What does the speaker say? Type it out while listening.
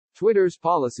Twitter's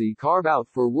policy carve-out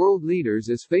for world leaders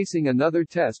is facing another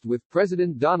test, with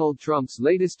President Donald Trump's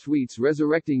latest tweets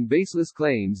resurrecting baseless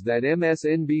claims that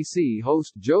MSNBC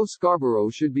host Joe Scarborough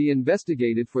should be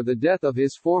investigated for the death of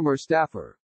his former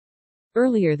staffer.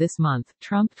 Earlier this month,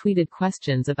 Trump tweeted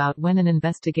questions about when an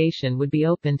investigation would be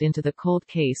opened into the cold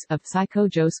case of psycho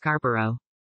Joe Scarborough.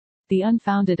 The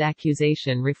unfounded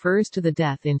accusation refers to the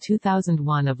death in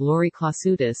 2001 of Lori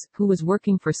Klausutis, who was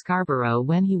working for Scarborough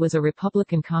when he was a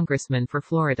Republican congressman for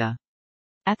Florida.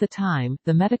 At the time,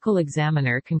 the medical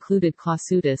examiner concluded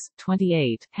Klausutis,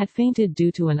 28, had fainted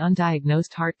due to an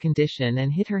undiagnosed heart condition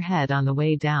and hit her head on the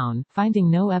way down,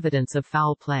 finding no evidence of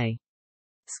foul play.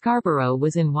 Scarborough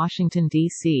was in Washington,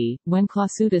 D.C., when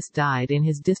Klausutis died in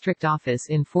his district office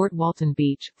in Fort Walton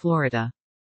Beach, Florida.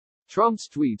 Trump's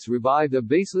tweets revived a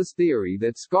baseless theory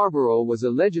that Scarborough was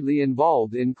allegedly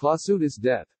involved in Klausutis'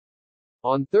 death.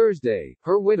 On Thursday,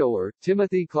 her widower,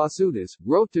 Timothy Klausutis,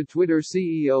 wrote to Twitter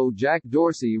CEO Jack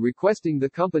Dorsey requesting the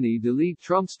company delete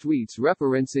Trump's tweets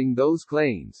referencing those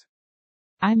claims.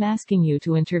 "I'm asking you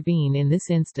to intervene in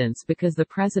this instance because the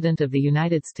President of the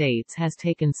United States has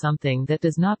taken something that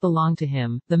does not belong to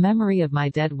him, the memory of my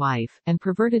dead wife, and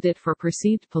perverted it for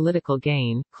perceived political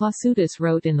gain," Klausutis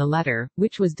wrote in the letter,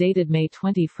 which was dated May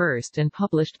 21 and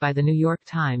published by The New York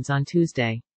Times on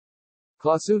Tuesday.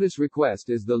 Klausutis' request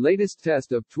is the latest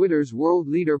test of Twitter's world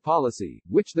leader policy,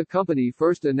 which the company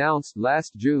first announced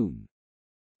last June.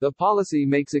 The policy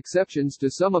makes exceptions to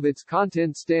some of its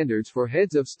content standards for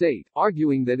heads of state,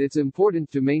 arguing that it's important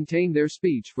to maintain their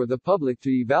speech for the public to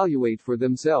evaluate for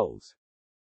themselves.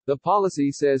 The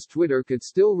policy says Twitter could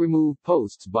still remove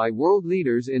posts by world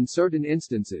leaders in certain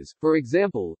instances, for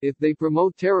example, if they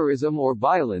promote terrorism or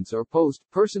violence or post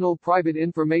personal private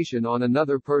information on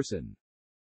another person.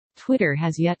 Twitter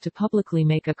has yet to publicly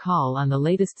make a call on the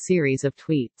latest series of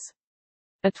tweets.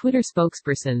 A Twitter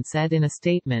spokesperson said in a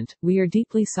statement, "We are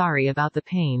deeply sorry about the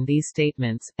pain these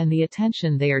statements, and the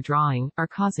attention they are drawing, are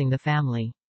causing the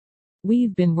family.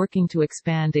 We've been working to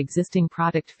expand existing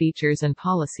product features and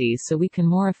policies so we can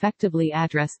more effectively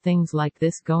address things like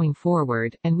this going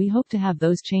forward, and we hope to have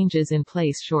those changes in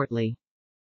place shortly."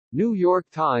 New York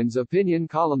Times opinion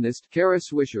columnist Kara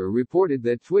Swisher reported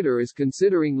that Twitter is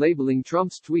considering labeling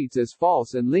Trump's tweets as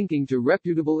false and linking to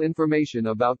reputable information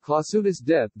about Klausutis'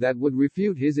 death that would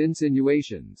refute his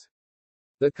insinuations.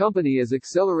 The company is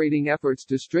accelerating efforts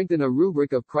to strengthen a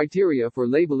rubric of criteria for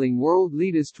labeling world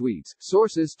leaders' tweets,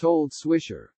 sources told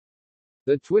Swisher.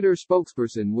 The Twitter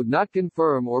spokesperson would not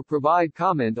confirm or provide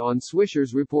comment on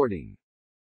Swisher's reporting.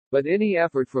 But any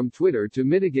effort from Twitter to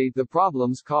mitigate the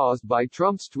problems caused by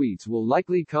Trump's tweets will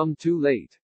likely come too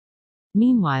late.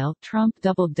 Meanwhile, Trump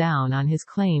doubled down on his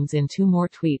claims in two more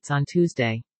tweets on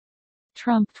Tuesday.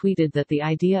 Trump tweeted that the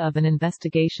idea of an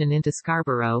investigation into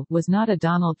Scarborough was not a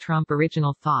Donald Trump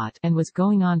original thought and was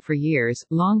going on for years,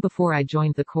 long before I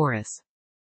joined the chorus.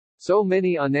 "So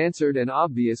many unanswered and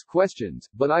obvious questions,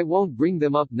 but I won't bring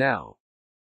them up now.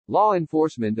 Law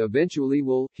enforcement eventually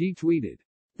will," he tweeted.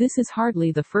 This is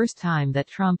hardly the first time that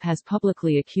Trump has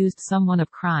publicly accused someone of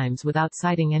crimes without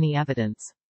citing any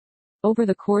evidence. Over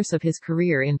the course of his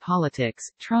career in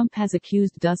politics, Trump has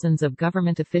accused dozens of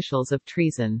government officials of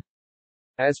treason.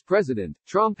 As president,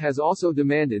 Trump has also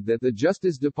demanded that the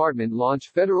Justice Department launch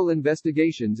federal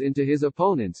investigations into his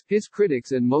opponents, his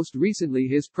critics and most recently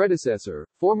his predecessor,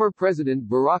 former President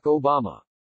Barack Obama.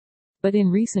 But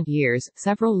in recent years,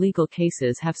 several legal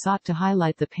cases have sought to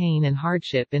highlight the pain and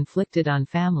hardship inflicted on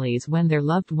families when their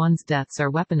loved ones' deaths are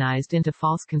weaponized into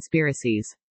false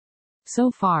conspiracies.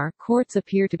 So far, courts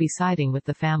appear to be siding with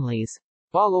the families.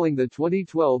 Following the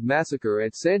 2012 massacre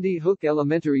at Sandy Hook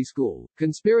Elementary School,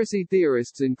 conspiracy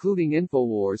theorists including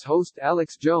InfoWars host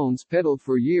Alex Jones peddled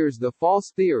for years the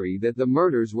false theory that the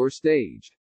murders were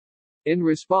staged. In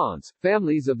response,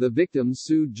 families of the victims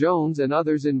sued Jones and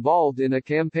others involved in a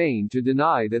campaign to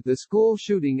deny that the school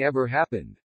shooting ever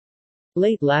happened.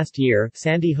 Late last year,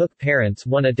 Sandy Hook parents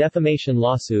won a defamation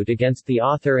lawsuit against the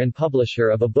author and publisher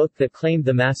of a book that claimed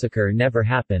the massacre never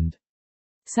happened.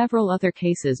 Several other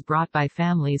cases brought by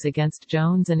families against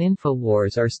Jones and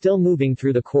InfoWars are still moving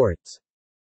through the courts.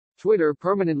 Twitter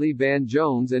permanently banned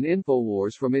Jones and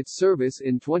InfoWars from its service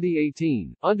in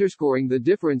 2018, underscoring the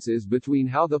differences between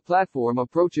how the platform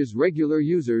approaches regular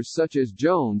users such as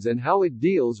Jones and how it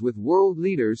deals with world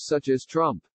leaders such as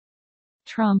Trump.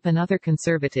 Trump and other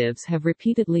conservatives have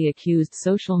repeatedly accused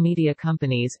social media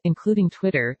companies, including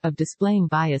Twitter, of displaying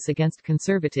bias against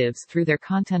conservatives through their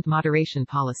content moderation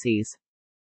policies.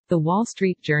 The Wall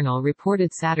Street Journal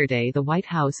reported Saturday the White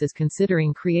House is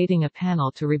considering creating a panel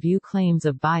to review claims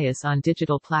of bias on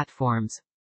digital platforms.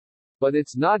 But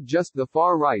it's not just the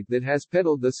far right that has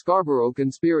peddled the Scarborough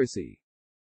conspiracy.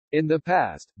 In the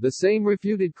past, the same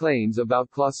refuted claims about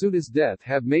Clausutis' death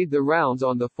have made the rounds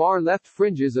on the far-left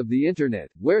fringes of the Internet,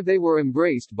 where they were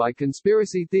embraced by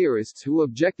conspiracy theorists who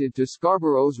objected to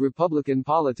Scarborough's Republican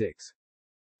politics.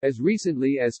 As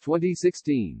recently as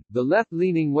 2016, the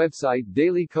left-leaning website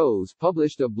Daily Kos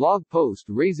published a blog post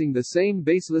raising the same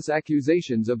baseless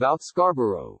accusations about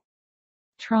Scarborough.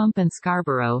 Trump and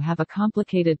Scarborough have a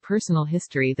complicated personal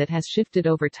history that has shifted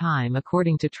over time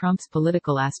according to Trump's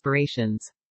political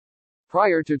aspirations.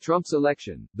 Prior to Trump's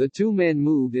election, the two men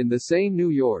moved in the same New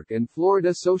York and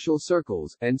Florida social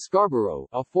circles, and Scarborough,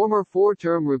 a former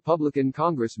four-term Republican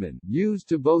congressman, used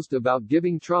to boast about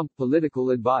giving Trump political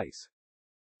advice.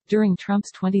 During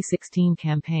Trump's 2016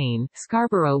 campaign,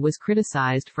 Scarborough was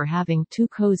criticized for having too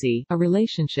cozy a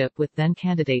relationship with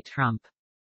then-candidate Trump.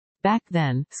 Back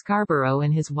then, Scarborough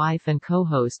and his wife and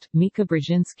co-host, Mika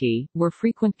Brzezinski, were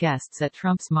frequent guests at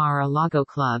Trump's Mar-a-Lago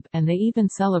club, and they even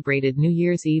celebrated New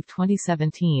Year's Eve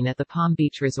 2017 at the Palm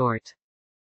Beach resort.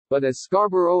 But as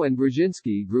Scarborough and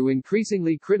Brzezinski grew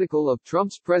increasingly critical of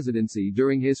Trump's presidency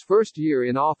during his first year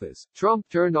in office, Trump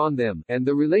turned on them, and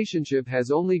the relationship has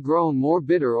only grown more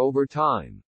bitter over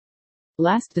time.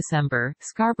 Last December,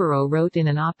 Scarborough wrote in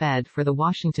an op-ed for The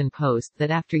Washington Post that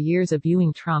after years of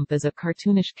viewing Trump as a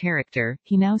cartoonish character,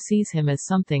 he now sees him as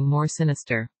something more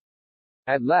sinister.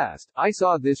 At last, I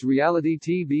saw this reality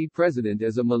TV president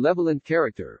as a malevolent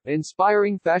character,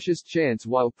 inspiring fascist chants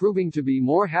while proving to be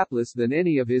more hapless than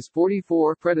any of his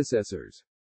 44 predecessors.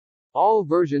 All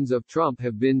versions of Trump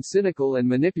have been cynical and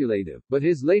manipulative, but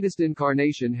his latest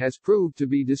incarnation has proved to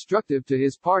be destructive to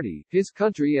his party, his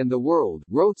country and the world,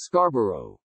 wrote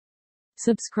Scarborough.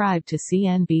 Subscribe to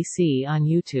CNBC on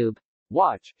YouTube.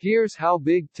 Watch, here's how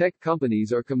big tech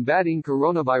companies are combating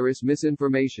coronavirus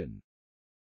misinformation.